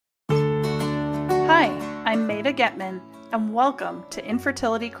I'm Maida Getman, and welcome to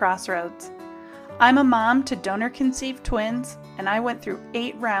Infertility Crossroads. I'm a mom to donor-conceived twins, and I went through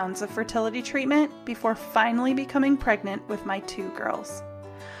 8 rounds of fertility treatment before finally becoming pregnant with my 2 girls.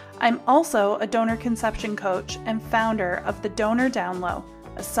 I'm also a donor conception coach and founder of the Donor Download,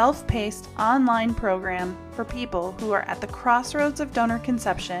 a self-paced online program for people who are at the crossroads of donor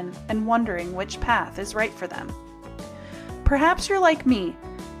conception and wondering which path is right for them. Perhaps you're like me.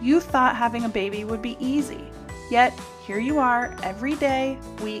 You thought having a baby would be easy, yet here you are every day,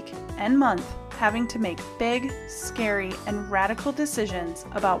 week, and month having to make big, scary, and radical decisions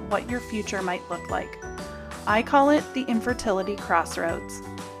about what your future might look like. I call it the infertility crossroads.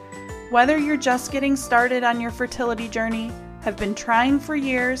 Whether you're just getting started on your fertility journey, have been trying for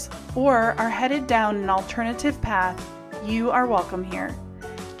years, or are headed down an alternative path, you are welcome here.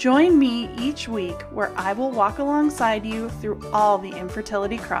 Join me each week where I will walk alongside you through all the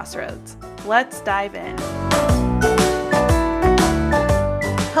infertility crossroads. Let's dive in.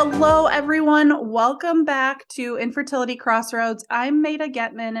 Hello, everyone. Welcome back to Infertility Crossroads. I'm Maida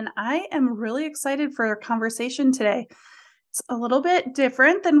Getman, and I am really excited for our conversation today. It's a little bit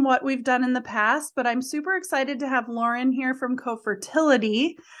different than what we've done in the past, but I'm super excited to have Lauren here from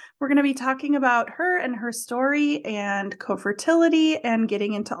CoFertility. We're going to be talking about her and her story and CoFertility and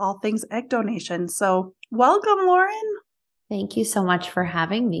getting into all things egg donation. So welcome, Lauren. Thank you so much for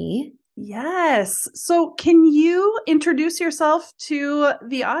having me. Yes. So can you introduce yourself to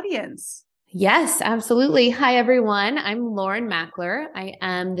the audience? Yes, absolutely. Hi, everyone. I'm Lauren Makler. I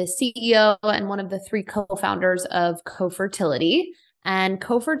am the CEO and one of the 3 co-founders of CoFertility. And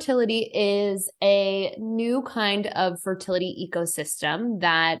CoFertility is a new kind of fertility ecosystem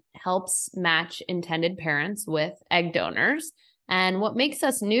that helps match intended parents with egg donors. And what makes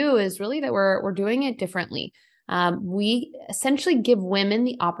us new is really that we're doing it differently. We essentially give women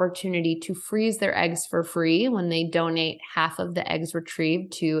the opportunity to freeze their eggs for free when they donate half of the eggs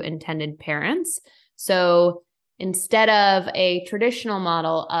retrieved to intended parents. So instead of a traditional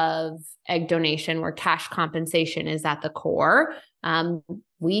model of egg donation where cash compensation is at the core,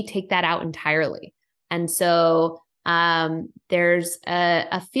 we take that out entirely. And so there's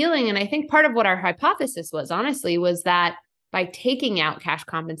a feeling, and I think part of what our hypothesis was, honestly, was that by taking out cash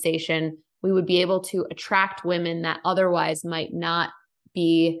compensation, we would be able to attract women that otherwise might not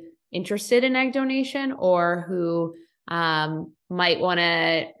be interested in egg donation, or who might want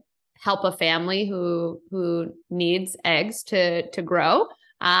to help a family who needs eggs to grow,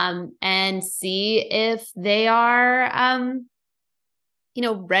 and see if they are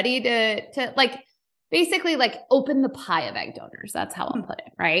ready to basically open the pie of egg donors. That's how I'll put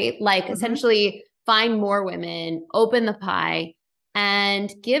it, right? Essentially find more women, open the pie, and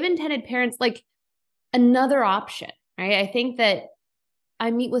give intended parents another option, right? I think that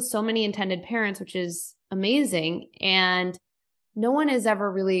I meet with so many intended parents, which is amazing. And no one is ever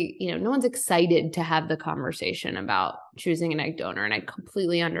really, no one's excited to have the conversation about choosing an egg donor. And I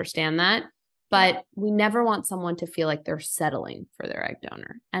completely understand that. But we never want someone to feel like they're settling for their egg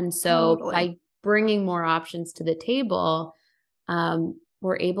donor. And so by bringing more options to the table,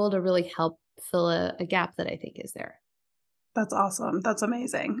 we're able to really help fill a gap that I think is there. That's awesome. That's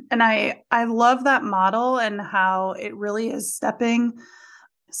amazing. And I love that model and how it really is stepping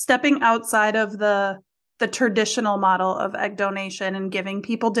outside of the traditional model of egg donation and giving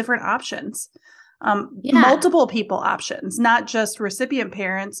people different options. Multiple people options, not just recipient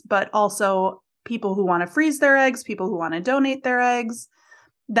parents, but also people who want to freeze their eggs, people who want to donate their eggs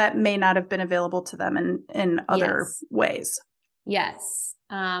that may not have been available to them in other ways. Yes.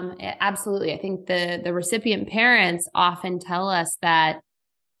 Absolutely. I think the recipient parents often tell us that,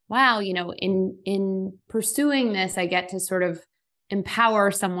 wow, in pursuing this, I get to sort of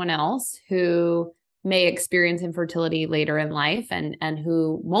empower someone else who may experience infertility later in life and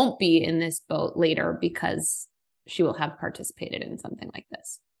who won't be in this boat later because she will have participated in something like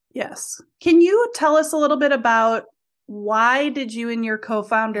this. Yes. Can you tell us a little bit about why did you and your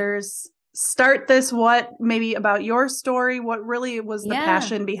co-founders start this? What maybe about your story? What really was the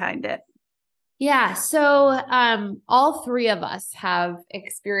passion behind it? Yeah. So all 3 of us have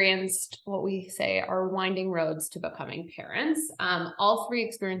experienced what we say are winding roads to becoming parents. All 3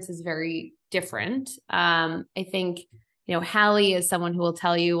 experiences very different. I think, Hallie is someone who will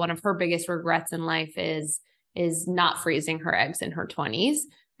tell you one of her biggest regrets in life is not freezing her eggs in her 20s.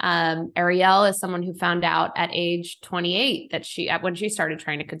 Ariel is someone who found out at age 28 that when she started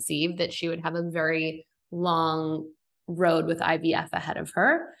trying to conceive, that she would have a very long road with IVF ahead of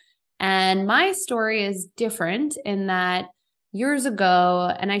her. And my story is different in that years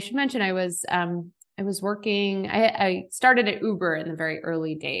ago, and I should mention I was I was working, I started at Uber in the very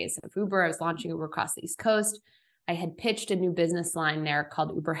early days of Uber. I was launching Uber across the East Coast. I had pitched a new business line there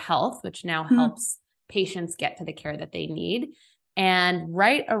called Uber Health, which now helps patients get to the care that they need. And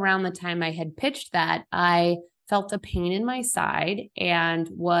right around the time I had pitched that, I felt a pain in my side and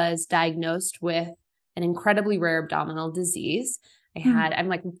was diagnosed with an incredibly rare abdominal disease. I'm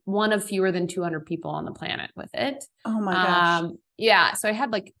like one of fewer than 200 people on the planet with it. Oh my gosh. Yeah. So I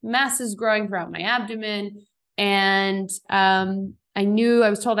had like masses growing throughout my abdomen, and I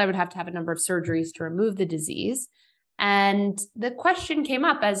was told I would have to have a number of surgeries to remove the disease. And the question came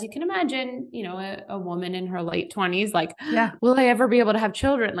up, as you can imagine, a woman in her late 20s, like, Yeah. will I ever be able to have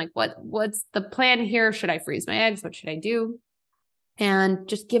children? Like, what's the plan here? Should I freeze my eggs? What should I do? And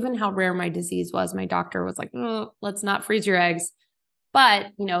just given how rare my disease was, my doctor was like, let's not freeze your eggs.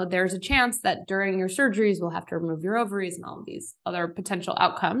 But, there's a chance that during your surgeries, we'll have to remove your ovaries and all of these other potential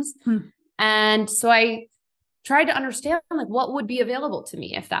outcomes. And so I tried to understand like what would be available to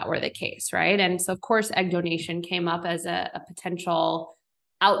me if that were the case, right? And so, of course, egg donation came up as a potential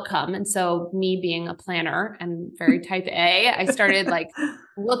outcome. And so me being a planner and very type A, I started like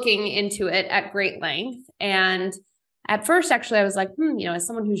looking into it at great length. And at first, actually, I was like, as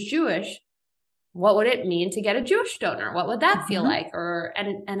someone who's Jewish, what would it mean to get a Jewish donor? What would that feel like?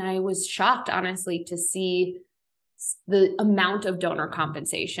 And I was shocked, honestly, to see the amount of donor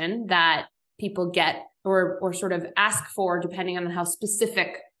compensation that people get or sort of ask for, depending on how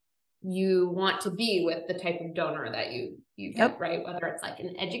specific you want to be with the type of donor that you get, right? Whether it's like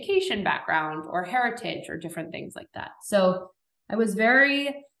an education background or heritage or different things like that. So I was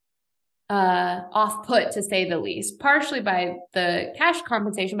very off-put, to say the least, partially by the cash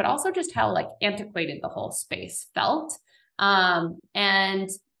compensation, but also just how like antiquated the whole space felt. And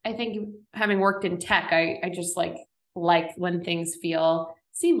I think having worked in tech, I just like when things feel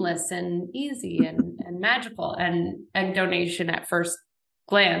seamless and easy and magical, and donation at first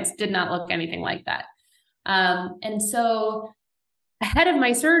glance did not look anything like that. And so ahead of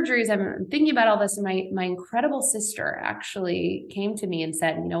my surgeries, I'm thinking about all this, and my incredible sister actually came to me and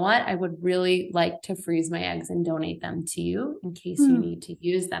said, you know what, I would really like to freeze my eggs and donate them to you in case you need to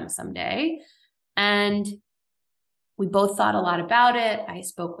use them someday. And we both thought a lot about it. I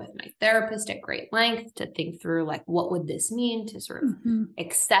spoke with my therapist at great length to think through like, what would this mean to sort of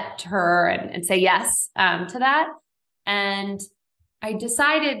accept her and say yes to that. And I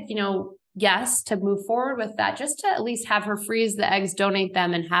decided, yes, to move forward with that, just to at least have her freeze the eggs, donate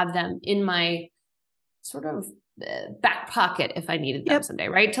them, and have them in my sort of back pocket if I needed them someday,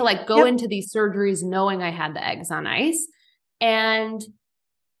 right? To like go into these surgeries knowing I had the eggs on ice. And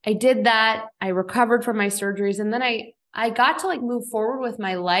I did that. I recovered from my surgeries. And then I got to like move forward with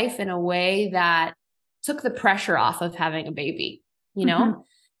my life in a way that took the pressure off of having a baby,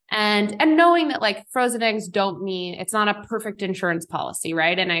 and knowing that like frozen eggs don't mean it's not a perfect insurance policy,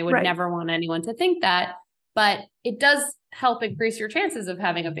 right? And I would never want anyone to think that, but it does help increase your chances of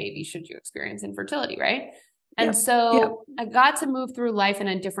having a baby should you experience infertility, right? And so I got to move through life in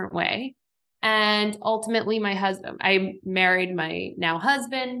a different way. And ultimately I married my now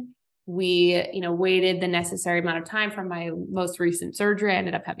husband. We, waited the necessary amount of time from my most recent surgery. I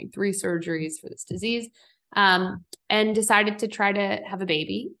ended up having 3 surgeries for this disease, and decided to try to have a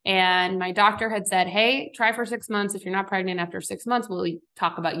baby. And my doctor had said, hey, try for 6 months. If you're not pregnant after 6 months, we'll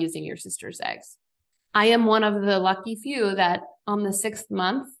talk about using your sister's eggs. I am one of the lucky few that on the 6th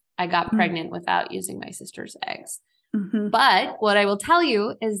month, I got pregnant without using my sister's eggs. But what I will tell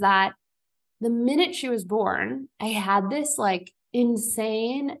you is that the minute she was born, I had this like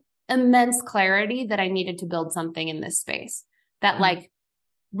insane, immense clarity that I needed to build something in this space, that like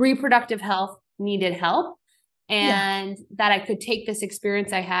reproductive health needed help, and that I could take this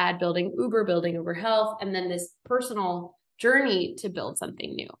experience I had building Uber Health, and then this personal journey to build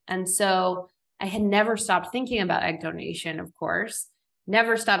something new. And so I had never stopped thinking about egg donation, of course,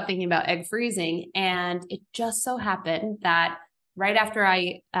 never stopped thinking about egg freezing. And it just so happened that right after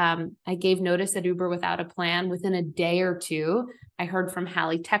I gave notice at Uber without a plan, within a day or two, I heard from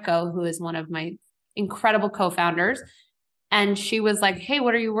Hallie Tecco, who is one of my incredible co-founders. And she was like, hey,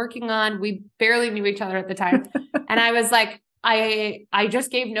 what are you working on? We barely knew each other at the time. And I was like, I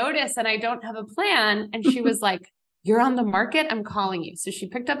just gave notice and I don't have a plan. And she was like, you're on the market. I'm calling you. So she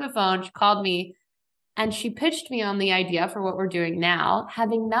picked up the phone, she called me, and she pitched me on the idea for what we're doing now,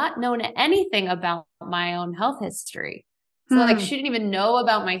 having not known anything about my own health history. So like, she didn't even know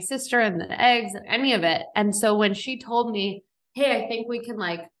about my sister and the eggs and any of it. And so when she told me, hey, I think we can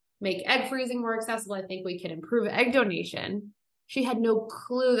like make egg freezing more accessible, I think we can improve egg donation, she had no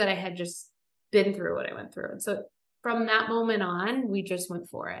clue that I had just been through what I went through. And so from that moment on, we just went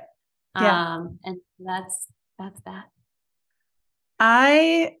for it. Yeah. And that's that.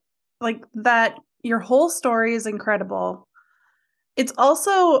 I like that your whole story is incredible. It's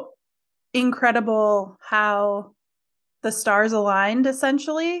also incredible how the stars aligned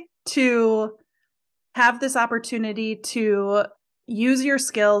essentially to have this opportunity to use your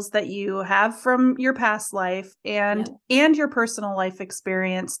skills that you have from your past life and Yep. your personal life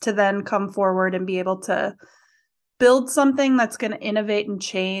experience to then come forward and be able to build something that's going to innovate and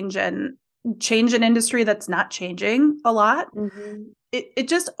change an industry that's not changing a lot. Mm-hmm. It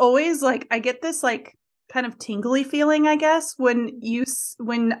just always like I get this like kind of tingly feeling, I guess,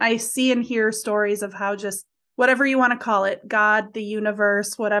 when I see and hear stories of how just whatever you want to call it, God, the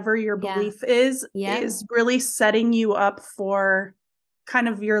universe, whatever your Yeah. belief is Yeah. really setting you up for kind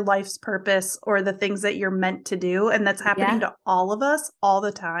of your life's purpose or the things that you're meant to do. And that's happening Yeah. to all of us all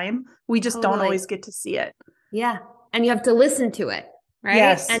the time. We just don't Totally. always get to see it. Yeah. And you have to listen to it. Right.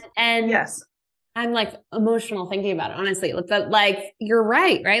 Yes. And Yes. I'm like emotional thinking about it, honestly. But like you're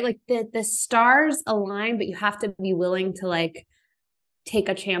right, right? Like the stars align, but you have to be willing to like take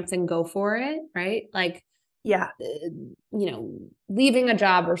a chance and go for it, right? Like Yeah. leaving a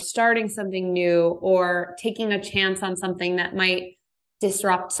job or starting something new or taking a chance on something that might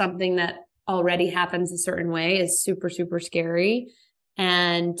disrupt something that already happens a certain way is super, super scary.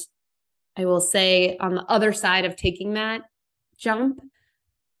 And I will say on the other side of taking that jump,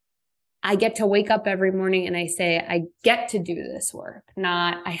 I get to wake up every morning and I say, I get to do this work,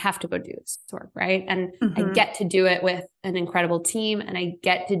 not I have to go do this work, right? And I get to do it with an incredible team and I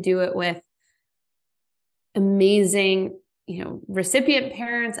get to do it with amazing, recipient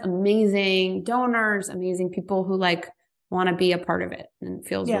parents, amazing donors, amazing people who like want to be a part of it and it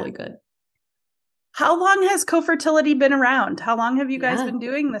feels really good. How long has CoFertility been around? How long have you guys Yeah. been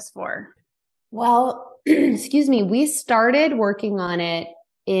doing this for? Well, excuse me, we started working on it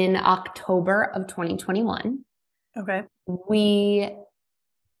in October of 2021. Okay. We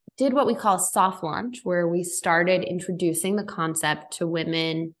did what we call a soft launch, where we started introducing the concept to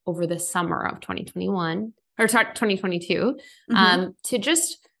women over the summer of 2021 or 2022 to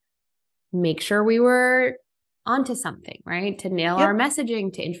just make sure we were onto something, right? To nail our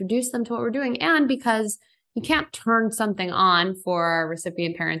messaging, to introduce them to what we're doing. And because you can't turn something on for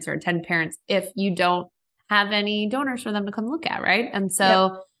recipient parents or attend parents if you don't have any donors for them to come look at, right? And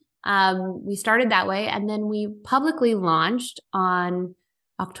so we started that way. And then we publicly launched on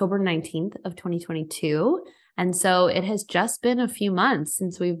October 19th of 2022. And so it has just been a few months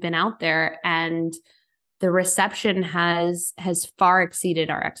since we've been out there, and the reception has far exceeded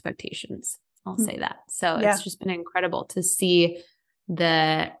our expectations. I'll say that. So it's just been incredible to see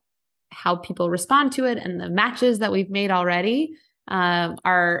how people respond to it, and the matches that we've made already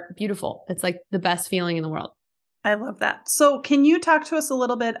are beautiful. It's like the best feeling in the world. I love that. So can you talk to us a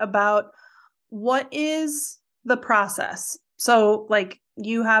little bit about what is the process? So like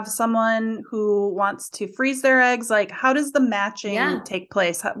you have someone who wants to freeze their eggs. Like how does the matching take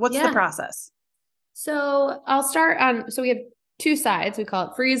place? What's the process? So I'll start on, so we have two sides. We call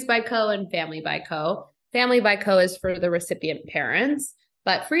it Freeze by Co and Family by Co. Family by Co is for the recipient parents,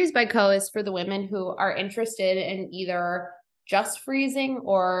 but Freeze by Co is for the women who are interested in either just freezing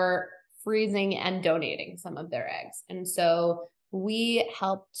or freezing and donating some of their eggs. And so we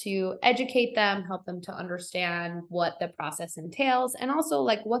help to educate them, help them to understand what the process entails, and also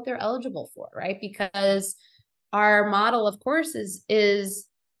like what they're eligible for, right? Because our model, of course, is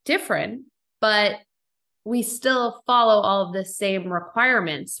different, but we still follow all of the same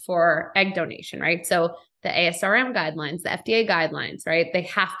requirements for egg donation, right? So the ASRM guidelines, the FDA guidelines, right? They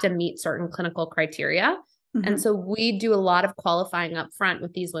have to meet certain clinical criteria. And so we do a lot of qualifying up front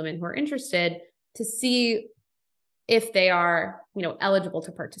with these women who are interested to see if they are, eligible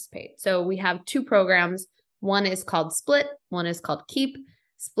to participate. So we have two programs. One is called Split, one is called Keep.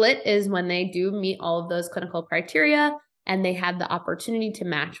 Split is when they do meet all of those clinical criteria and they have the opportunity to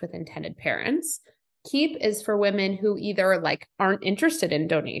match with intended parents. Keep is for women who either like aren't interested in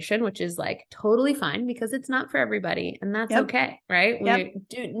donation, which is like totally fine because it's not for everybody, and that's okay, right? We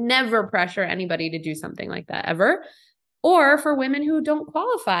do never pressure anybody to do something like that ever. Or for women who don't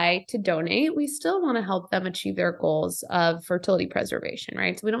qualify to donate, we still want to help them achieve their goals of fertility preservation,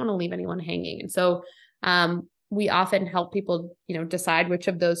 right? So we don't want to leave anyone hanging. And so we often help people, decide which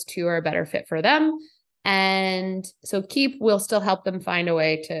of those two are a better fit for them. And so Keep will still help them find a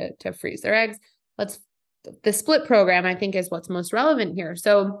way to freeze their eggs. The Split program, I think, is what's most relevant here.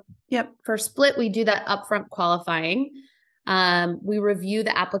 So for Split, we do that upfront qualifying. We review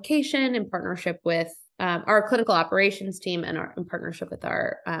the application in partnership with our clinical operations team and in partnership with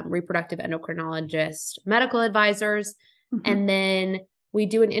our reproductive endocrinologist medical advisors. And then we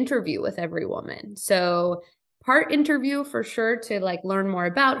do an interview with every woman. So part interview for sure to like learn more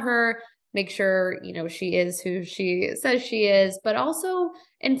about her, make sure, she is who she says she is, but also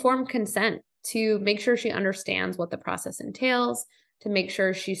informed consent to make sure she understands what the process entails, to make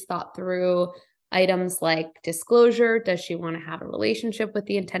sure she's thought through items like disclosure. Does she want to have a relationship with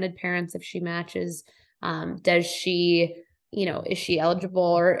the intended parents if she matches? Does she, is she eligible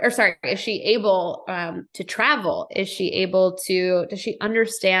or sorry, is she able to travel? Does she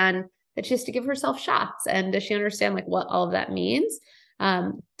understand that she has to give herself shots? And does she understand like what all of that means?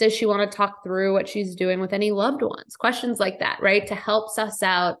 Does she want to talk through what she's doing with any loved ones? Questions like that, right? To help suss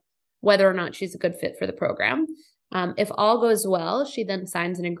out whether or not she's a good fit for the program. If all goes well, she then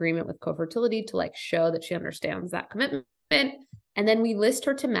signs an agreement with CoFertility to like show that she understands that commitment. And then we list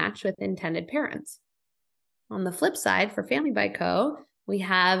her to match with intended parents. On the flip side, for Family by Co, we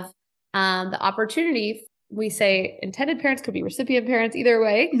have the opportunity, we say intended parents, could be recipient parents, either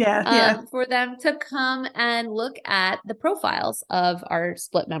way, for them to come and look at the profiles of our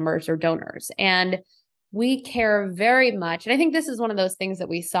split members or donors. And we care very much. And I think this is one of those things that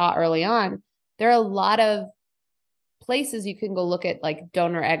we saw early on. There are a lot of places you can go look at like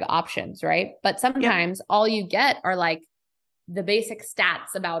donor egg options, right? But sometimes all you get are like the basic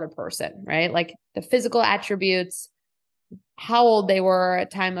stats about a person, right? Like the physical attributes, how old they were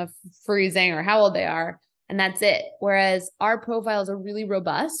at time of freezing or how old they are, and that's it. Whereas our profiles are really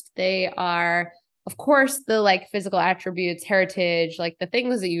robust. They are, of course, the like physical attributes, heritage, like the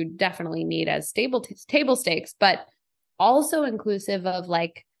things that you definitely need as table stakes, but also inclusive of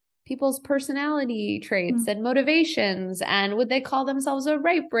like people's personality traits and motivations. And would they call themselves a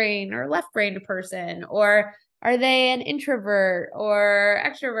right brain or left brained person? Or are they an introvert or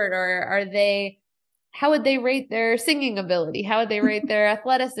extrovert? Or how would they rate their singing ability? How would they rate their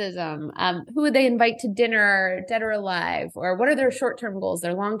athleticism? Who would they invite to dinner, dead or alive? Or what are their short-term goals,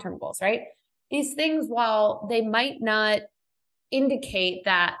 their long-term goals, right? These things, while they might not indicate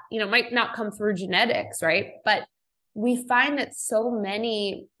that, might not come through genetics, right? But we find that so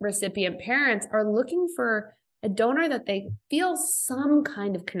many recipient parents are looking for a donor that they feel some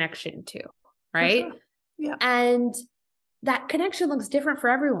kind of connection to, right? Sure. Yeah. And that connection looks different for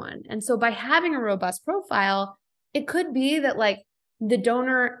everyone. And so by having a robust profile, it could be that like the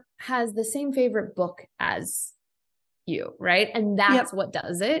donor has the same favorite book as you, right? And that's what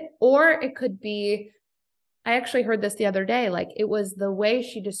does it. Or it could be, I actually heard this the other day, like it was the way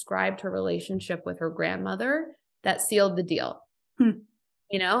she described her relationship with her grandmother that sealed the deal,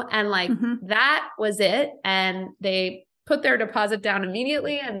 and like that was it. And they put their deposit down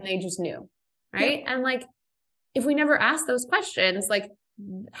immediately and they just knew, right? And like, if we never asked those questions, like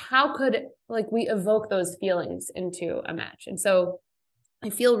how could like we evoke those feelings into a match? And so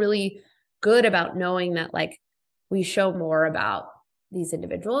I feel really good about knowing that like we show more about these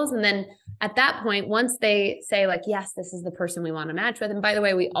individuals. And then at that point, once they say like, yes, this is the person we want to match with. And by the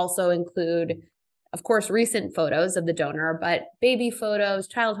way, we also include, of course, recent photos of the donor, but baby photos,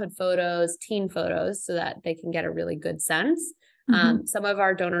 childhood photos, teen photos, so that they can get a really good sense. Some of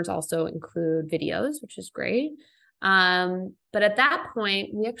our donors also include videos, which is great. But at that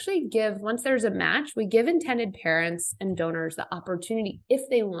point, we actually once there's a match, we give intended parents and donors the opportunity, if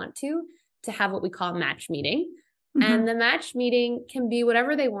they want to have what we call a match meeting. And the match meeting can be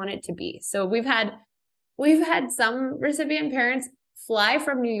whatever they want it to be. So we've had some recipient parents fly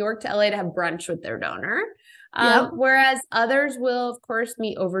from New York to LA to have brunch with their donor. Whereas others will, of course,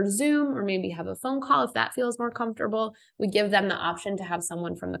 meet over Zoom or maybe have a phone call if that feels more comfortable. We give them the option to have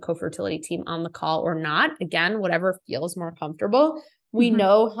someone from the CoFertility team on the call or not. Again, whatever feels more comfortable. We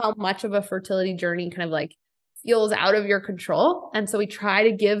know how much of a fertility journey kind of like feels out of your control. And so we try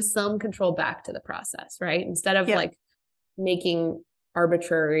to give some control back to the process, right? Instead of like making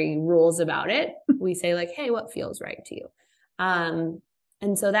arbitrary rules about it, we say like, hey, what feels right to you?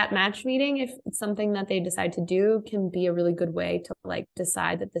 And so that match meeting, if it's something that they decide to do, can be a really good way to like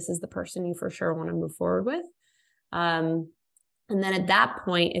decide that this is the person you for sure want to move forward with. And then at that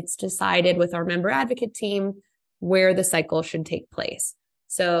point, it's decided with our member advocate team where the cycle should take place.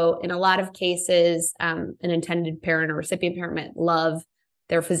 So in a lot of cases, an intended parent or recipient parent might love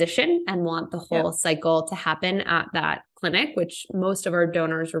their physician and want the whole cycle to happen at that clinic, which most of our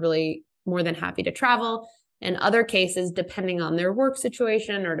donors are really more than happy to travel. In other cases, depending on their work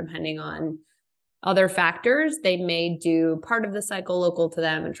situation or depending on other factors, they may do part of the cycle local to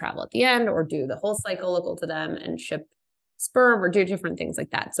them and travel at the end, or do the whole cycle local to them and ship sperm or do different things like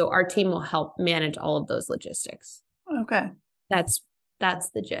that. So our team will help manage all of those logistics. Okay. That's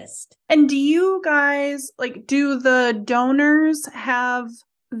the gist. And do you guys, like, do the donors have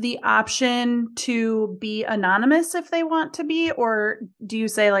the option to be anonymous if they want to be? Or do you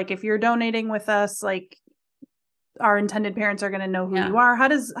say, like, if you're donating with us, like, our intended parents are going to know who you are? How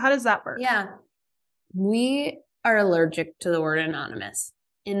does that work? Yeah. We are allergic to the word anonymous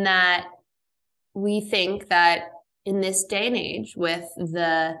in that we think that in this day and age, with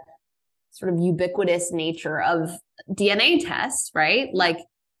the sort of ubiquitous nature of DNA tests, right? Like,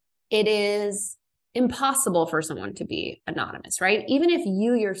 it is impossible for someone to be anonymous, right? Even if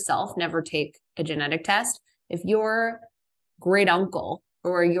you yourself never take a genetic test, if your great uncle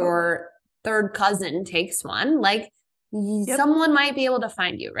or your third cousin takes one, like, someone might be able to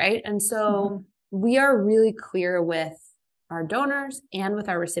find you, right? And so we are really clear with our donors and with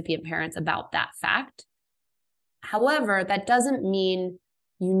our recipient parents about that fact. However, that doesn't mean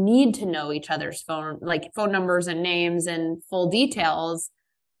you need to know each other's phone numbers and names and full details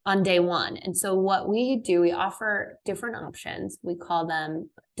on day one. And so what we do, we offer different options. We call them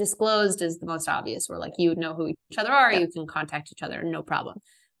disclosed is the most obvious, where like you know who each other are, you can contact each other, no problem.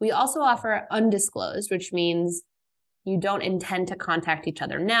 We also offer undisclosed, which means you don't intend to contact each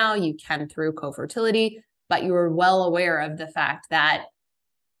other now. You can through CoFertility, but you are well aware of the fact that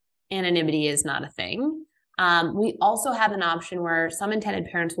anonymity is not a thing. We also have an option where some intended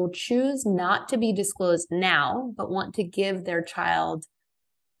parents will choose not to be disclosed now, but want to give their child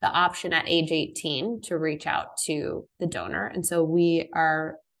the option at age 18 to reach out to the donor. And so we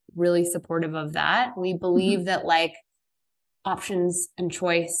are really supportive of that. We believe that like options and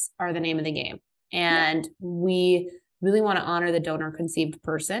choice are the name of the game. And we really want to honor the donor conceived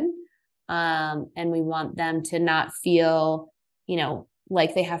person. And we want them to not feel,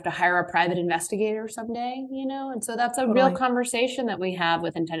 like they have to hire a private investigator someday, And so that's a real conversation that we have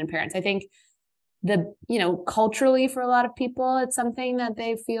with intended parents. I think culturally for a lot of people, it's something that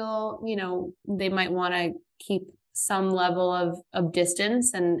they feel, they might want to keep some level of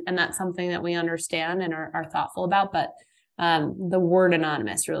distance. And that's something that we understand and are thoughtful about. But the word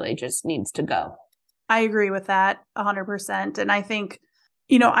anonymous really just needs to go. I agree with that 100%. And I think,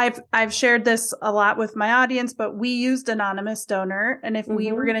 I've shared this a lot with my audience, but we used anonymous donor. And if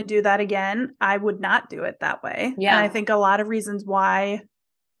we were going to do that again, I would not do it that way. Yeah. And I think a lot of reasons why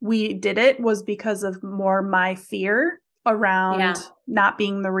we did it was because of more my fear around not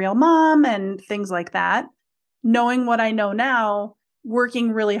being the real mom and things like that. Knowing what I know now,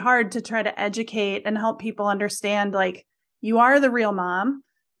 working really hard to try to educate and help people understand, like, you are the real mom.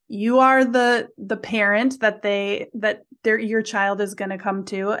 You are the parent that your child is going to come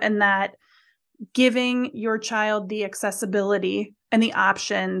to, and that giving your child the accessibility and the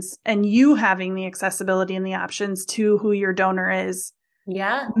options, and you having the accessibility and the options to who your donor is,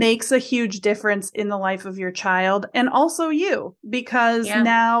 makes a huge difference in the life of your child and also you, because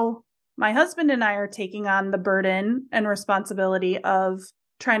now my husband and I are taking on the burden and responsibility of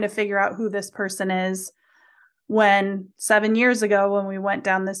trying to figure out who this person is. When 7 years ago, when we went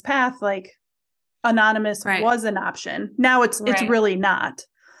down this path, like, anonymous was an option. Now it's really not.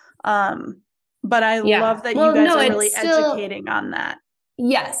 But I love that you guys are really educating on that.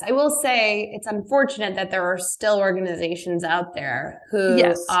 Yes, I will say it's unfortunate that there are still organizations out there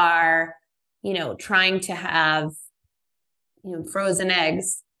who are, trying to have, frozen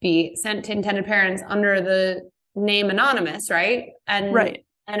eggs be sent to intended parents under the name anonymous, right? And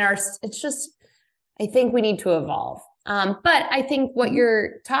it's just, I think we need to evolve. But I think what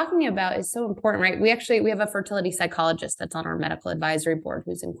you're talking about is so important, right? We have a fertility psychologist that's on our medical advisory board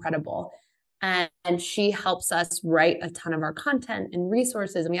who's incredible. And she helps us write a ton of our content and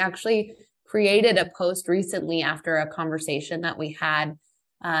resources. And we actually created a post recently after a conversation that we had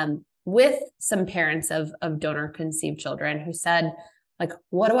with some parents of donor conceived children who said, like,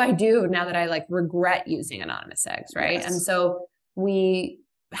 what do I do now that I regret using anonymous eggs, right? Yes. And so we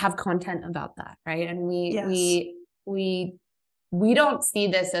have content about that, right? And we don't see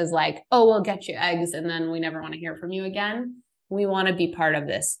this as like, oh, we'll get you eggs and then we never want to hear from you again. We want to be part of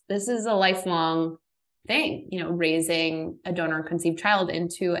this. This is a lifelong thing, raising a donor conceived child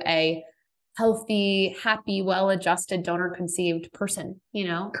into a healthy, happy, well-adjusted donor conceived person,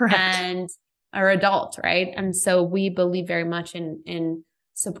 Correct. And our adult, right? And so we believe very much in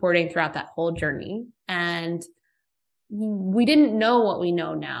supporting throughout that whole journey. And we didn't know what we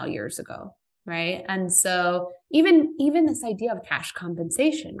know now years ago, right? And so even this idea of cash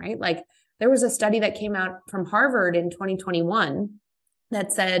compensation, right? Like, there was a study that came out from Harvard in 2021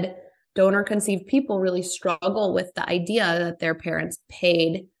 that said donor conceived people really struggle with the idea that their parents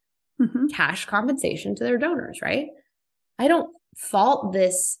paid cash compensation to their donors, right? I don't fault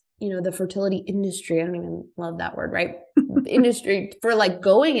this, the fertility industry. I don't even love that word, right? Industry for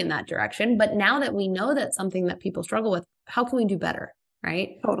going in that direction. But now that we know that's something that people struggle with, how can we do better?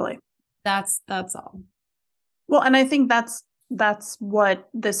 right? Totally. That's all. Well, and I think that's what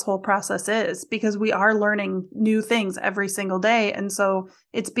this whole process is, because we are learning new things every single day. And so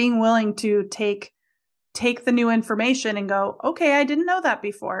it's being willing to take the new information and go, okay, I didn't know that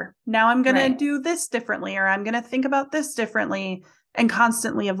before. Now I'm going to Right. do this differently, or I'm going to think about this differently, and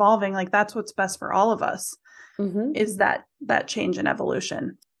constantly evolving. Like, that's what's best for all of us, is that change and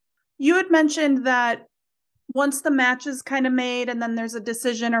evolution. You had mentioned that once the match is kind of made and then there's a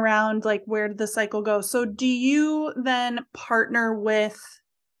decision around like where did the cycle go. So do you then partner with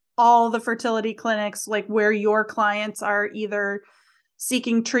all the fertility clinics, like where your clients are either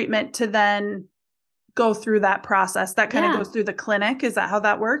seeking treatment to then go through that process that kind of goes through the clinic? Is that how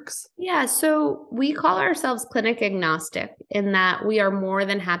that works? Yeah. So we call ourselves clinic agnostic in that we are more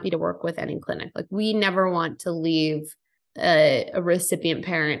than happy to work with any clinic. Like we never want to leave a recipient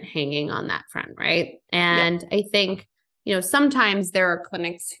parent hanging on that front. Right. And I think, sometimes there are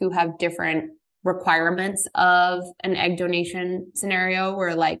clinics who have different requirements of an egg donation scenario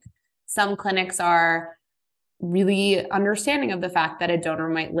where like some clinics are really understanding of the fact that a donor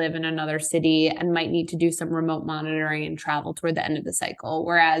might live in another city and might need to do some remote monitoring and travel toward the end of the cycle.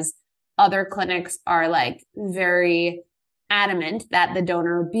 Whereas other clinics are like very adamant that the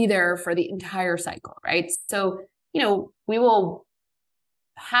donor be there for the entire cycle, right? So, we will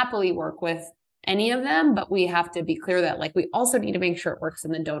happily work with any of them, but we have to be clear that like we also need to make sure it works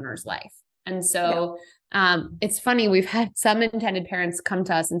in the donor's life. And so it's funny, we've had some intended parents come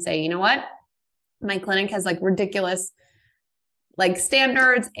to us and say, you know what? My clinic has like ridiculous like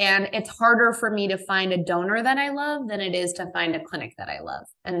standards, and it's harder for me to find a donor that I love than it is to find a clinic that I love.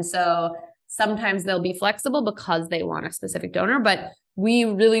 And so sometimes they'll be flexible because they want a specific donor, but we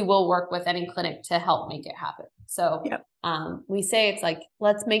really will work with any clinic to help make it happen. So we say it's like,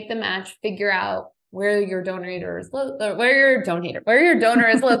 let's make the match, figure out where your donor is located.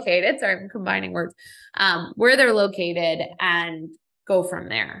 Sorry, I'm combining words. Where they're located and go from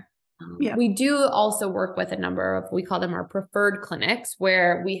there. We do also work with a number of, we call them our preferred clinics,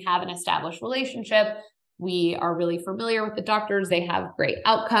 where we have an established relationship. We are really familiar with the doctors. They have great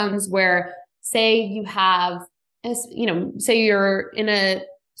outcomes where say you have, say you're in a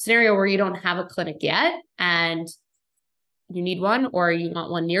scenario where you don't have a clinic yet and you need one, or you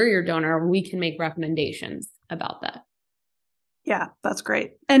want one near your donor, we can make recommendations about that. Yeah, that's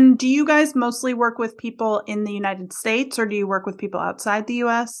great. And do you guys mostly work with people in the United States, or do you work with people outside the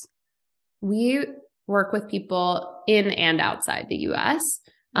US? We work with people in and outside the US.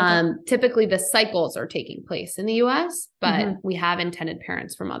 Okay. Typically the cycles are taking place in the US, but we have intended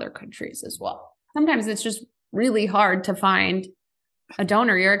parents from other countries as well. Sometimes it's just really hard to find a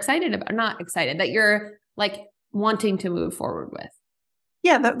donor you're excited about, not excited, that you're like wanting to move forward with.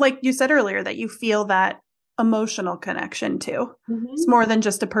 Yeah, that, like you said earlier, that you feel that emotional connection to. It's more than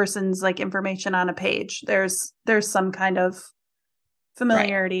just a person's like information on a page. There's some kind of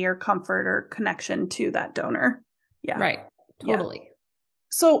familiarity or comfort or connection to that donor. Yeah. Right. Totally. Yeah.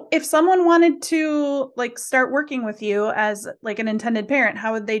 So if someone wanted to like start working with you as like an intended parent,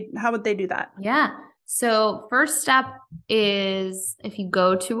 how would they do that? Yeah. So first step is if you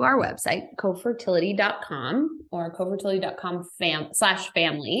go to our website, CoFertility.com or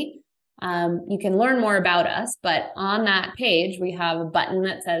CoFertility.com/family, you can learn more about us, but on that page, we have a button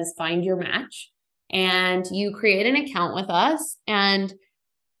that says find your match, and you create an account with us, and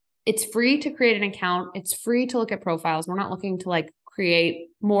it's free to create an account. It's free to look at profiles. We're not looking to like create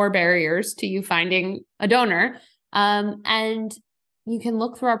more barriers to you finding a donor. And you can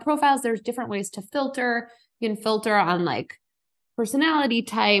look through our profiles. There's different ways to filter. You can filter on like personality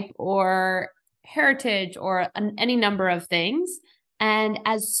type or heritage or any number of things. And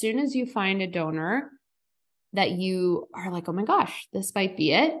as soon as you find a donor that you are like, oh my gosh, this might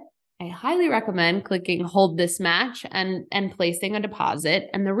be it, I highly recommend clicking hold this match and placing a deposit.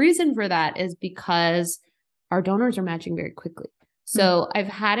 And the reason for that is because our donors are matching very quickly. So I've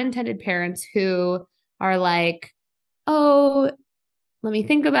had intended parents who are like, oh, let me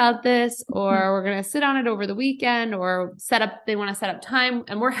think about this, or we're going to sit on it over the weekend, or they want to set up time.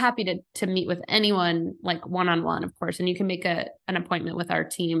 And we're happy to meet with anyone like one-on-one, of course. And you can make an appointment with our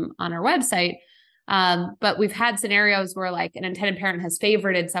team on our website. But we've had scenarios where like an intended parent has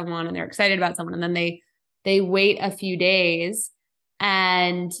favorited someone and they're excited about someone, and then they wait a few days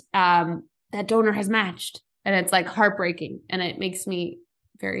and that donor has matched, and it's like heartbreaking, and it makes me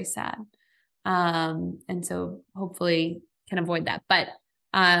very sad. And so hopefully can avoid that. But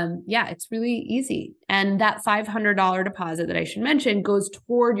yeah, it's really easy. And that $500 deposit that I should mention goes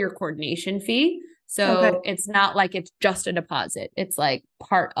toward your coordination fee. So it's not like it's just a deposit. It's like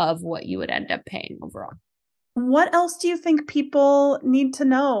part of what you would end up paying overall. What else do you think people need to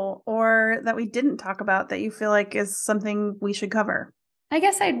know or that we didn't talk about that you feel like is something we should cover? I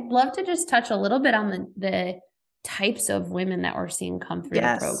guess I'd love to just touch a little bit on the types of women that we're seeing come through the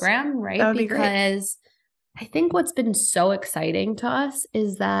Yes, program, that right? would be great. Because I think what's been so exciting to us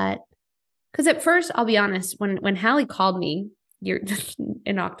is that, because at first, I'll be honest, when Hallie called me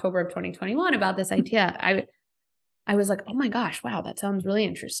in October of 2021 about this idea, I was like, oh my gosh, wow, that sounds really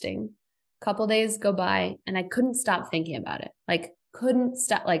interesting. A couple days go by and I couldn't stop thinking about it. Like couldn't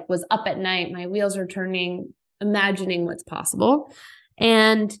stop, like was up at night, my wheels are turning, imagining what's possible.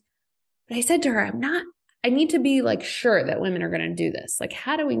 And but I said to her, I need to be like sure that women are going to do this. Like,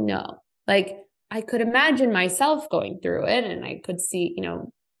 how do we know? Like, I could imagine myself going through it and I could see,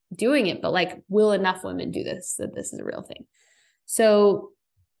 doing it, but like, will enough women do this, that this is a real thing? So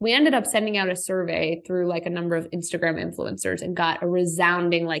we ended up sending out a survey through like a number of Instagram influencers and got a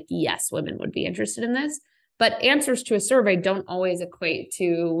resounding, like, yes, women would be interested in this. But answers to a survey don't always equate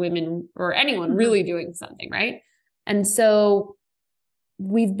to women or anyone really doing something, right? And so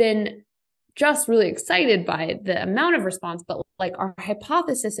we've been just really excited by the amount of response, but like our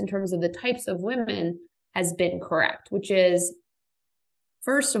hypothesis in terms of the types of women has been correct, which is,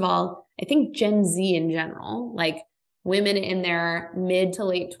 first of all, I think Gen Z in general, like women in their mid to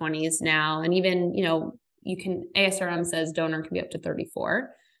late 20s now, and even, ASRM says donor can be up to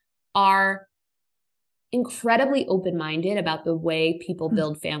 34, are incredibly open-minded about the way people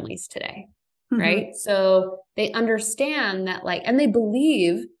build families today, right? So they understand that, like, and they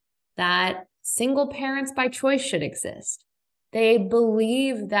believe that single parents by choice should exist. They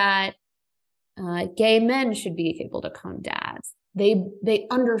believe that gay men should be able to become dads. They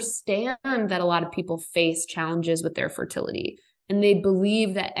understand that a lot of people face challenges with their fertility, and they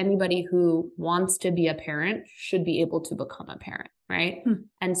believe that anybody who wants to be a parent should be able to become a parent, right?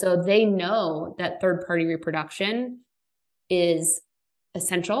 And so they know that third-party reproduction is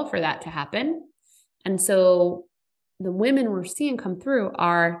essential for that to happen. And so the women we're seeing come through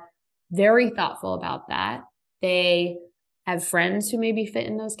are very thoughtful about that. They have friends who maybe fit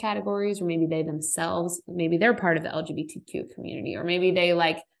in those categories, or maybe they themselves, maybe they're part of the LGBTQ community, or maybe they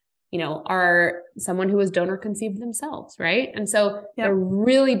are someone who was donor conceived themselves, right? And so they're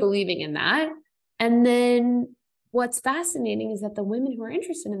really believing in that. And then what's fascinating is that the women who are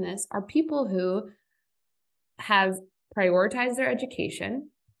interested in this are people who have prioritized their education.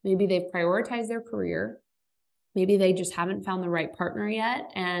 Maybe they've prioritized their career. Maybe they just haven't found the right partner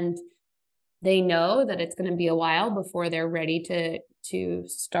yet. And they know that it's going to be a while before they're ready to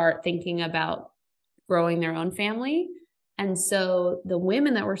start thinking about growing their own family. And so the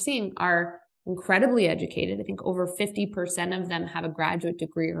women that we're seeing are incredibly educated. I think over 50% of them have a graduate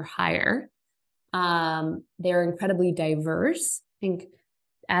degree or higher. They're incredibly diverse. I think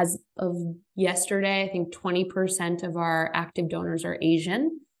as of yesterday, I think 20% of our active donors are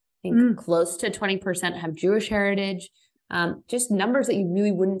Asian. I think close to 20% have Jewish heritage. Just numbers that you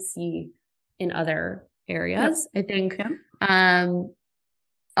really wouldn't see in other areas. I think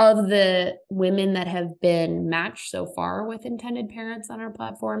of the women that have been matched so far with intended parents on our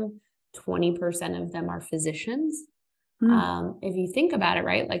platform, 20% of them are physicians. If you think about it,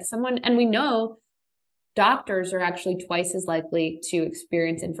 right? Like and we know doctors are actually twice as likely to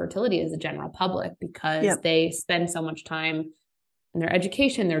experience infertility as the general public because they spend so much time in their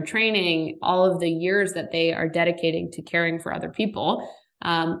education, their training, all of the years that they are dedicating to caring for other people.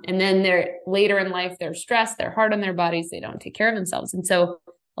 And then they're later in life, they're stressed, they're hard on their bodies, they don't take care of themselves. And so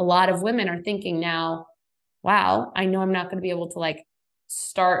a lot of women are thinking now, wow, I know I'm not going to be able to like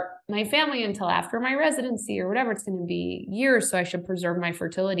start my family until after my residency or whatever. It's going to be years. So I should preserve my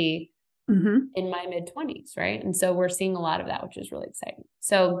fertility in my mid-20s, right? And so we're seeing a lot of that, which is really exciting.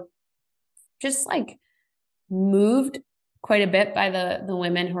 So just like moved quite a bit by the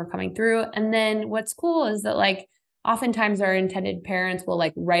women who are coming through. And then what's cool is that like oftentimes our intended parents will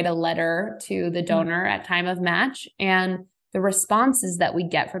like write a letter to the donor at time of match. And the responses that we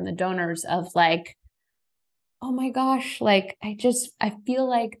get from the donors of like, oh my gosh, like I feel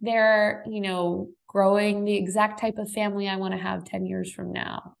like they're, growing the exact type of family I want to have 10 years from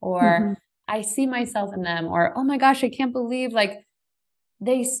now. Or I see myself in them. Or, oh my gosh, I can't believe like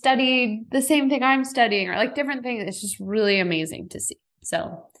they studied the same thing I'm studying, or like different things. It's just really amazing to see.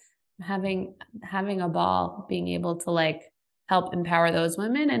 So having a ball, being able to like help empower those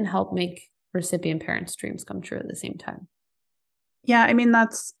women and help make recipient parents' dreams come true at the same time. Yeah, I mean,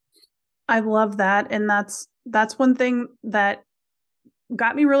 I love that. And that's one thing that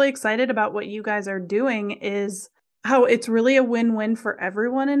got me really excited about what you guys are doing is how it's really a win-win for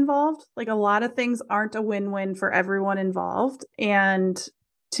everyone involved. Like a lot of things aren't a win-win for everyone involved. And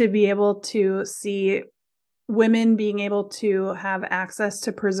to be able to see women being able to have access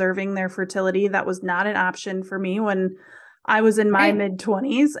to preserving their fertility. That was not an option for me when I was in my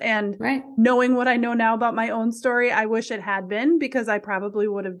mid-20s. And knowing what I know now about my own story, I wish it had been, because I probably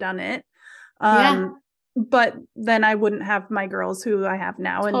would have done it. But then I wouldn't have my girls who I have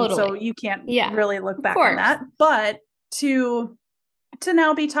now. And so you can't really look back on that. But to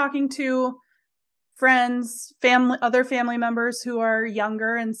now be talking to friends, other family members who are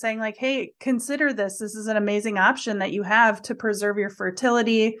younger and saying like, hey, consider this. This is an amazing option that you have to preserve your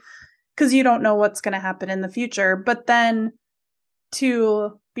fertility, because you don't know what's going to happen in the future. But then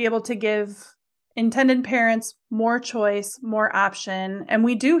to be able to give intended parents more choice, more option. And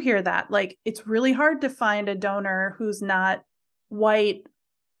we do hear that, like, it's really hard to find a donor who's not white,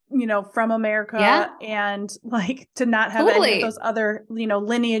 from America, and like to not have any of those other,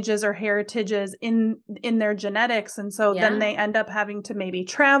 lineages or heritages in their genetics. And so then they end up having to maybe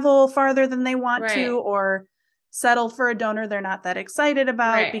travel farther than they want to, or settle for a donor they're not that excited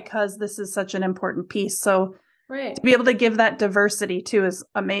about, because this is such an important piece. So to be able to give that diversity too is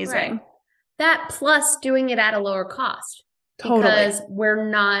amazing. That plus doing it at a lower cost, because we're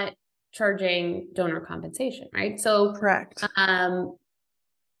not charging donor compensation, right? So correct. And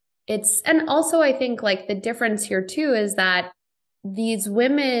also I think like the difference here too is that these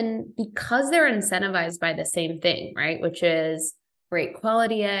women, because they're incentivized by the same thing, right? Which is great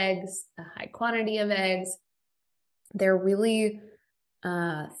quality eggs, a high quantity of eggs. They're really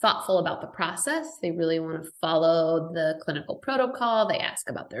thoughtful about the process. They really want to follow the clinical protocol. They ask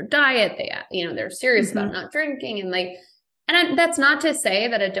about their diet. They're serious about not drinking. And that's not to say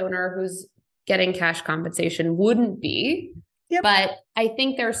that a donor who's getting cash compensation wouldn't be, but I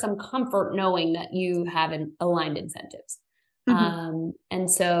think there's some comfort knowing that you have aligned incentives.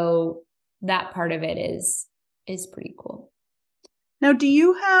 And so that part of it is pretty cool. Now, do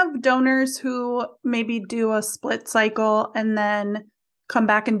you have donors who maybe do a split cycle and then come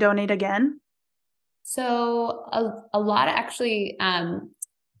back and donate again? So a lot of actually,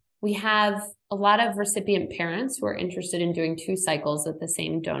 we have a lot of recipient parents who are interested in doing 2 cycles with the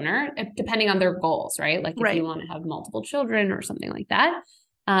same donor, depending on their goals, right? Like if you want to have multiple children or something like that.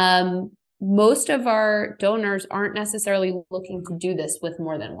 Most of our donors aren't necessarily looking to do this with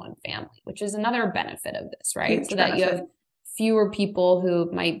more than one family, which is another benefit of this, right? Huge so that benefit. You have fewer people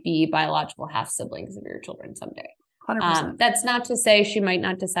who might be biological half siblings of your children someday. 100%. That's not to say she might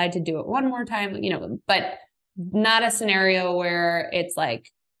not decide to do it one more time, but not a scenario where it's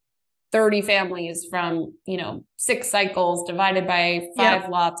like 30 families from, 6 cycles divided by 5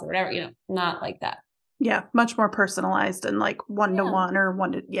 lots or whatever, not like that. Yeah. Much more personalized and like 1-to-1 or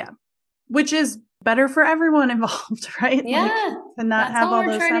 1-to, which is better for everyone involved, right? Yeah. Like, to not have all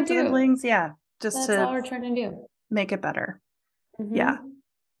those half siblings. Yeah. That's all we're trying to do. Make it better. Yeah.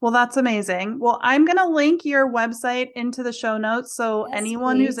 Well, that's amazing. Well, I'm going to link your website into the show notes. So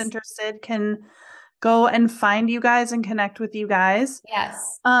anyone who's interested can go and find you guys and connect with you guys.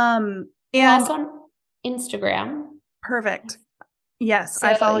 Yes. And also on Instagram. Perfect. Yes. So,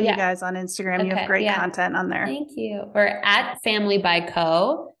 I follow you guys on Instagram. You have great content on there. Thank you. We're at Family by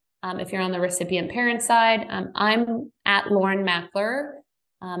Co. If you're on the recipient parent side, I'm at Lauren Makler.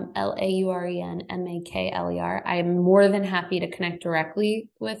 LaurenMakler. I'm more than happy to connect directly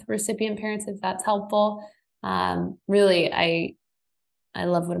with recipient parents if that's helpful. Really, I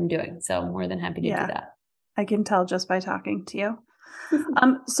love what I'm doing, so I'm more than happy to do that. I can tell just by talking to you.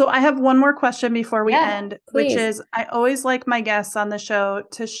 So I have one more question before we end, which is I always like my guests on the show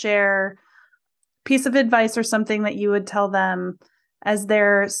to share a piece of advice or something that you would tell them as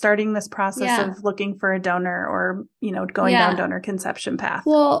they're starting this process of looking for a donor or, going down donor conception path.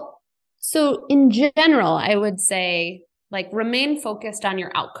 Well, so in general, I would say like remain focused on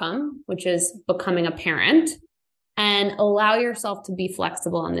your outcome, which is becoming a parent, and allow yourself to be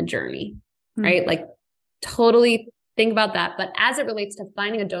flexible on the journey, right? Like totally think about that. But as it relates to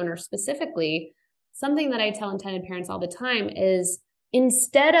finding a donor specifically, something that I tell intended parents all the time is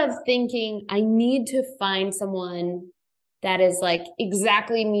instead of thinking I need to find someone that is like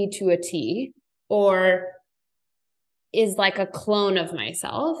exactly me to a T or is like a clone of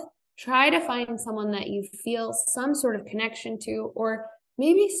myself, try to find someone that you feel some sort of connection to, or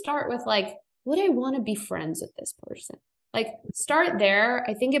maybe start with like, would I want to be friends with this person? Like start there.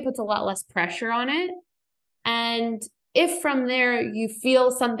 I think it puts a lot less pressure on it. And if from there you feel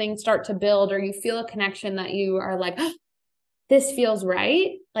something start to build or you feel a connection that you are like, oh, this feels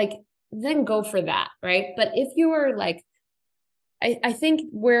right, like then go for that, right? But if you are like, I think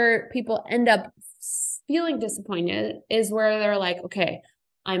where people end up feeling disappointed is where they're like, okay,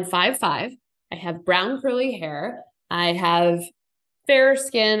 I'm 5'5", I have brown curly hair, I have fair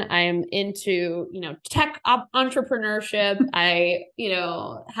skin. I'm into, tech entrepreneurship. I,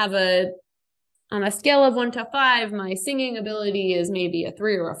 have on a scale of 1 to 5, my singing ability is maybe a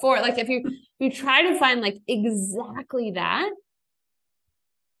 3 or a 4. Like if you try to find like exactly that,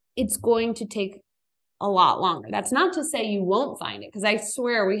 it's going to take a lot longer. That's not to say you won't find it, because I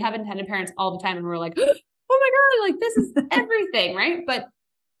swear we have intended parents all the time and we're like, oh my God, like this is everything, right? But,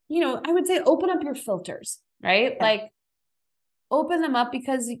 I would say open up your filters, right? Yeah. Like open them up,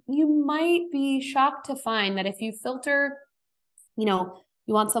 because you might be shocked to find that if you filter, you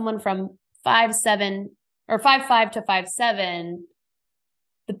want someone from 5'7" or 5'5" to 5'7",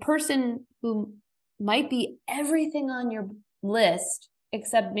 the person who might be everything on your list,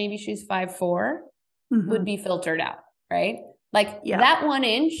 except maybe she's 5'4", would be filtered out, right? Like that 1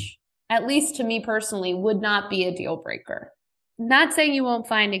 inch, at least to me personally, would not be a deal breaker. Not saying you won't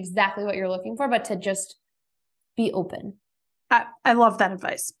find exactly what you're looking for, but to just be open. I love that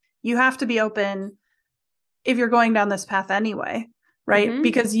advice. You have to be open if you're going down this path anyway, right?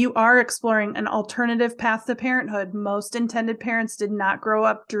 Because you are exploring an alternative path to parenthood. Most intended parents did not grow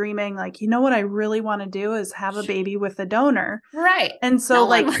up dreaming like, what I really want to do is have a baby with a donor. Right. And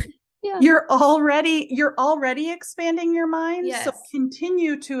so you're already expanding your mind. Yes. So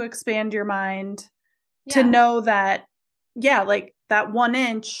continue to expand your mind to know that, like that 1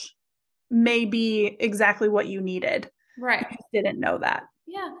 inch may be exactly what you needed. Right. You just didn't know that.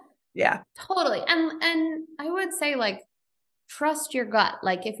 Yeah. Yeah. Totally. And I would say like, trust your gut.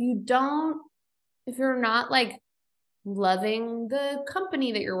 Like if you're not like loving the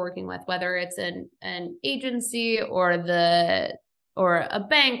company that you're working with, whether it's an agency or a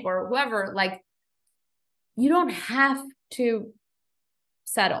bank or whoever, like you don't have to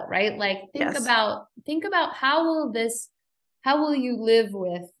settle, right? Like think about how will you live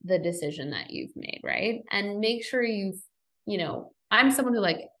with the decision that you've made, right? And make sure I'm someone who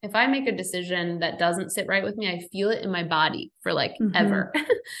like, if I make a decision that doesn't sit right with me, I feel it in my body for like ever.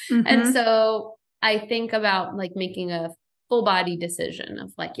 And so I think about like making a full body decision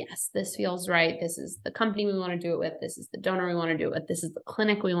of like, yes, this feels right. This is the company we want to do it with. This is the donor we want to do it with. This is the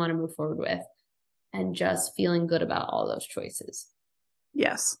clinic we want to move forward with. And just feeling good about all those choices.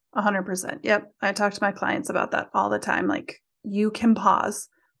 Yes, 100%. Yep. I talk to my clients about that all the time. Like you can pause.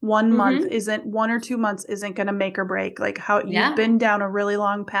 1 month 1 or 2 months isn't going to make or break. Like how you've been down a really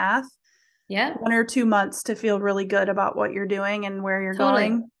long path. Yeah. 1 or 2 months to feel really good about what you're doing and where you're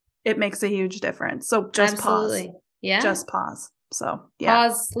going. It makes a huge difference. So just pause. Yeah. Just pause. So yeah.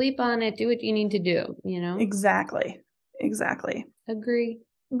 Pause, sleep on it, do what you need to do, Exactly. Agree.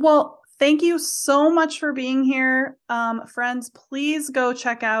 Well, thank you so much for being here. Friends, please go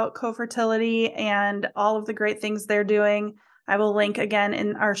check out CoFertility and all of the great things they're doing. I will link again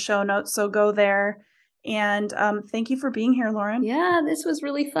in our show notes, so go there. And thank you for being here, Lauren. Yeah, this was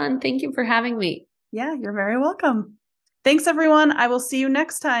really fun. Thank you for having me. Yeah, you're very welcome. Thanks, everyone. I will see you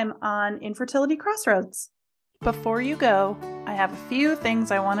next time on Infertility Crossroads. Before you go, I have a few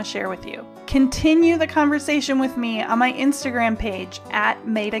things I want to share with you. Continue the conversation with me on my Instagram page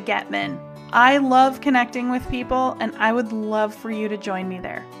 @MetaGetman. I love connecting with people, and I would love for you to join me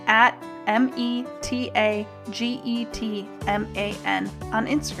there @METAGETMAN on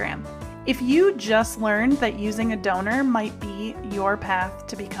Instagram. If you just learned that using a donor might be your path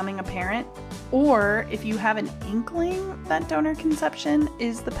to becoming a parent, or if you have an inkling that donor conception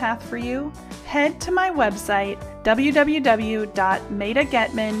is the path for you, head to my website,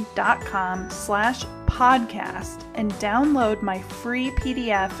 www.metagetman.com/podcast, and download my free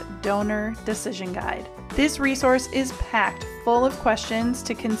PDF donor decision guide. This resource is packed full of questions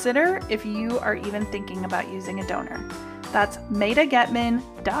to consider if you are even thinking about using a donor. That's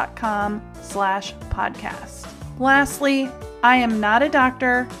metagetman.com/podcast. Lastly, I am not a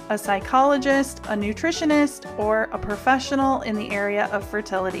doctor, a psychologist, a nutritionist, or a professional in the area of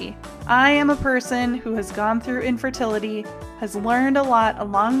fertility. I am a person who has gone through infertility, has learned a lot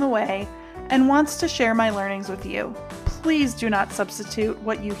along the way, and wants to share my learnings with you. Please do not substitute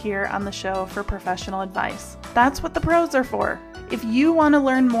what you hear on the show for professional advice. That's what the pros are for. If you want to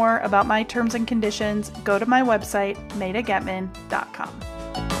learn more about my terms and conditions, go to my website, metagetman.com.